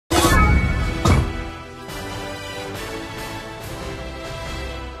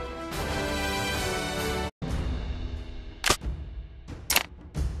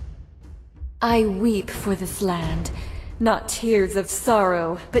I weep for this land. Not tears of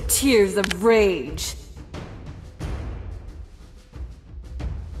sorrow, but tears of rage.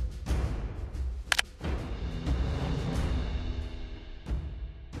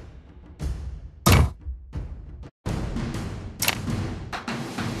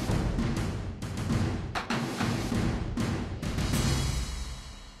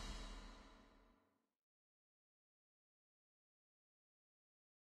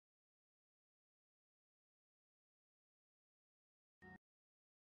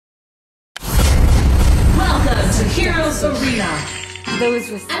 Heroes Arena.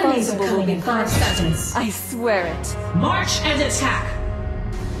 Those responsible will be in 5 seconds. I swear it. March and attack.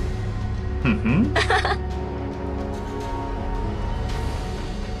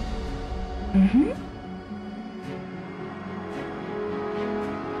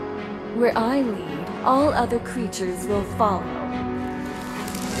 Where I lead, all other creatures will follow.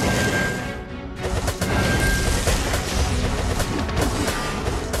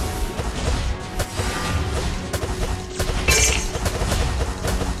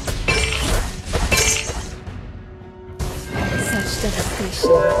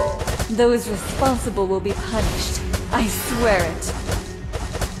 Devastation. Those responsible will be punished. I swear it.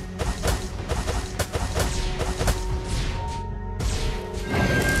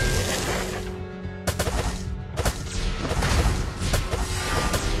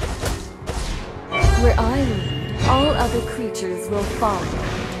 Where I lead, all other creatures will follow.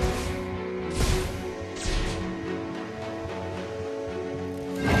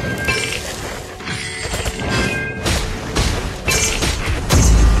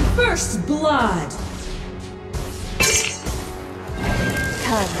 First blood!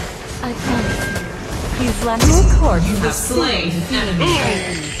 Come, I promise you. These last your corpse you have slain an enemy.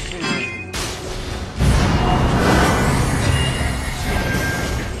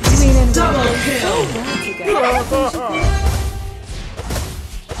 Double kill!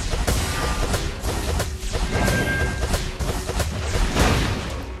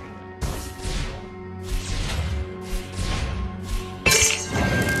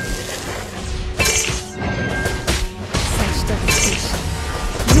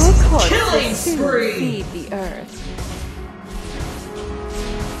 Killing spree! Feed the earth.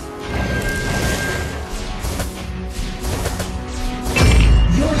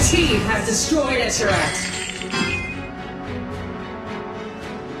 Your team has destroyed a turret.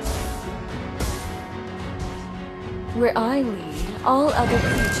 Where I lead, all other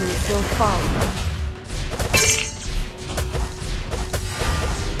creatures will follow.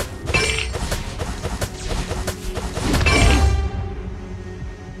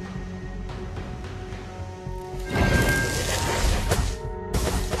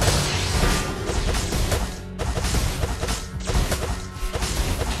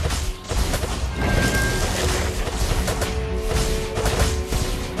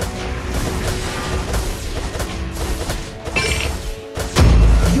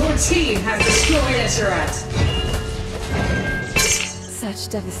 Team has destroyed a turret. Such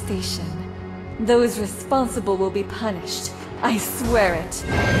devastation. Those responsible will be punished. I swear it.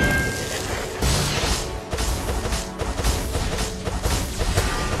 An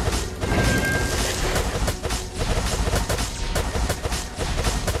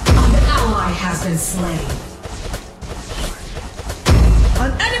ally has been slain.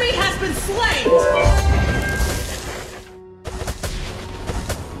 An enemy has been slain!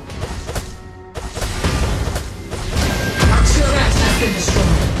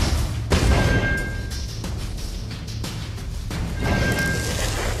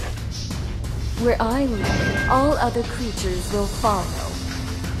 Where I lead, all other creatures will follow.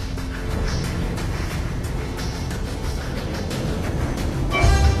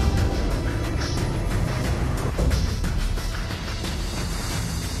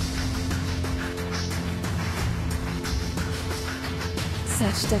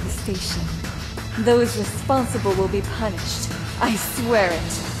 Such devastation. Those responsible will be punished. I swear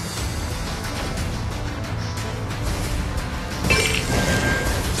it.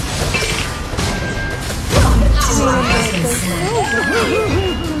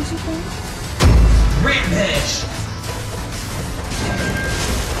 Rampage!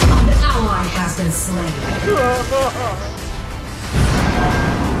 An ally has been slain.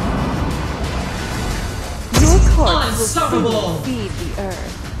 Your corpse Unstoppable! will feed the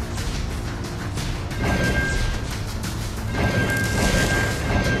earth.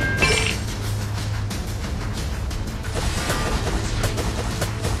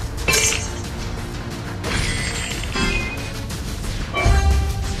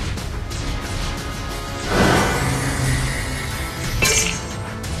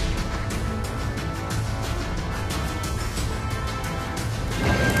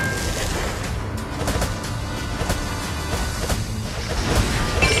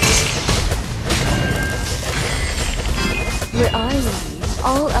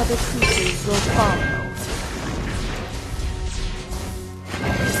 All other creatures will follow.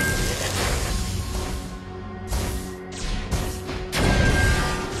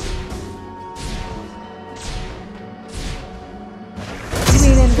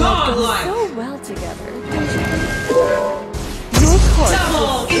 Green and red go Godlike. so well together, don't you think? Your corpse Double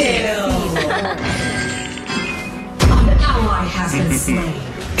will kill. feed the earth. An ally has been slain.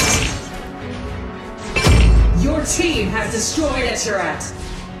 Your team has destroyed a turret.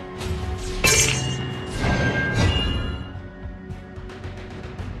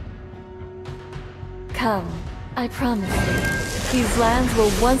 Come, I promise you, these lands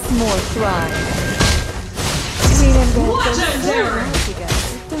will once more thrive. Green and red go so Legendary. well together,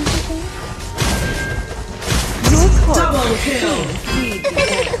 don't you think? Your corpse Double will kill. feed the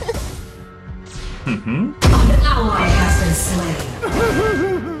earth. An ally has been slain.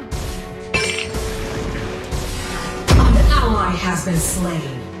 An ally has been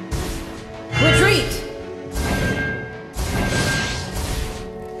slain. Retreat!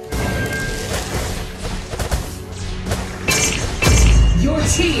 Your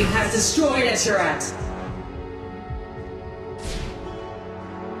team has destroyed a turret.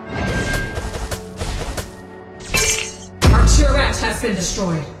 Our turret has been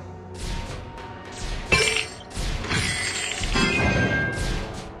destroyed.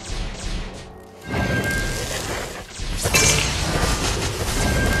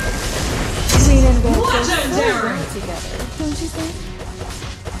 Green and red go so Legendary. well together, don't you think?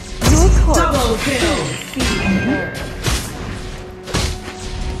 Your corpse Double will kill. feed the earth.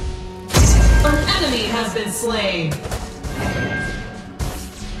 An enemy has been slain.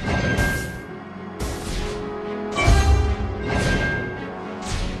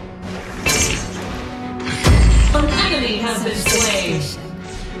 An enemy has been slain.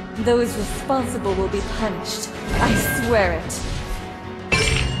 Those responsible will be punished. I swear it.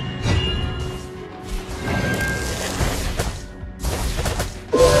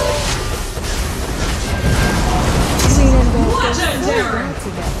 Green and red go so Legendary. well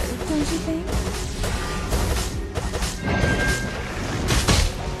together, don't you think?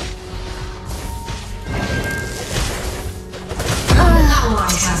 An ally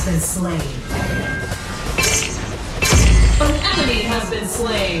has been slain. An enemy has been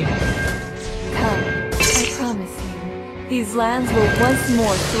slain. Come, I promise you, these lands will once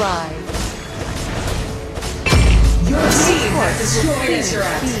more thrive. Your team has Corpse will destroyed a soon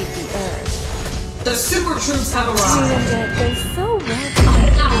turret. feed the earth. The super troops have Green arrived. and red go so well An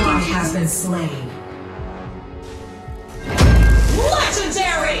together. ally has been slain.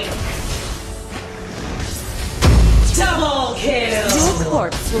 Legendary! Double Your kill!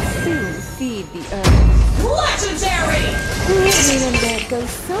 corpse will soon feed the earth. Legendary! Green and red go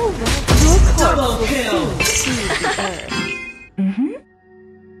so well. Your Double corpse will kill. soon feed the earth.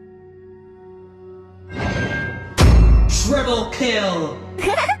 Triple kill!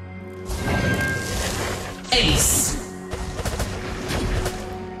 Ace!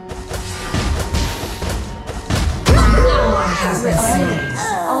 An ally has been slain.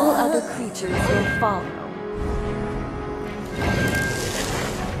 All other creatures will follow.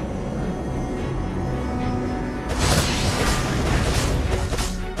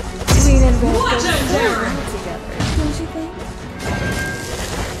 Green and red go so Legendary. well together, don't you think?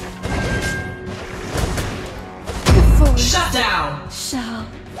 The force Shut down! shall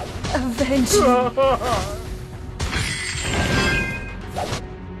avenge me.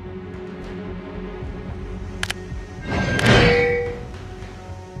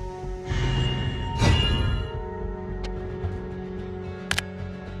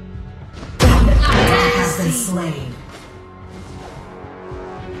 An ally has been slain.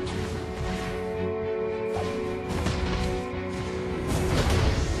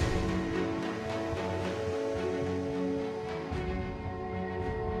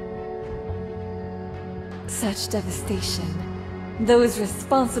 Such devastation. Those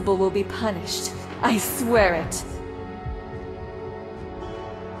responsible will be punished. I swear it.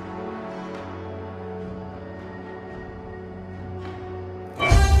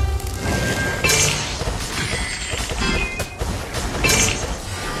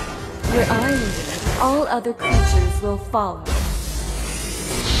 Where I lead, all other creatures will follow.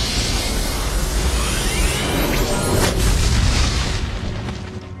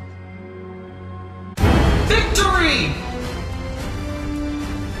 Victory!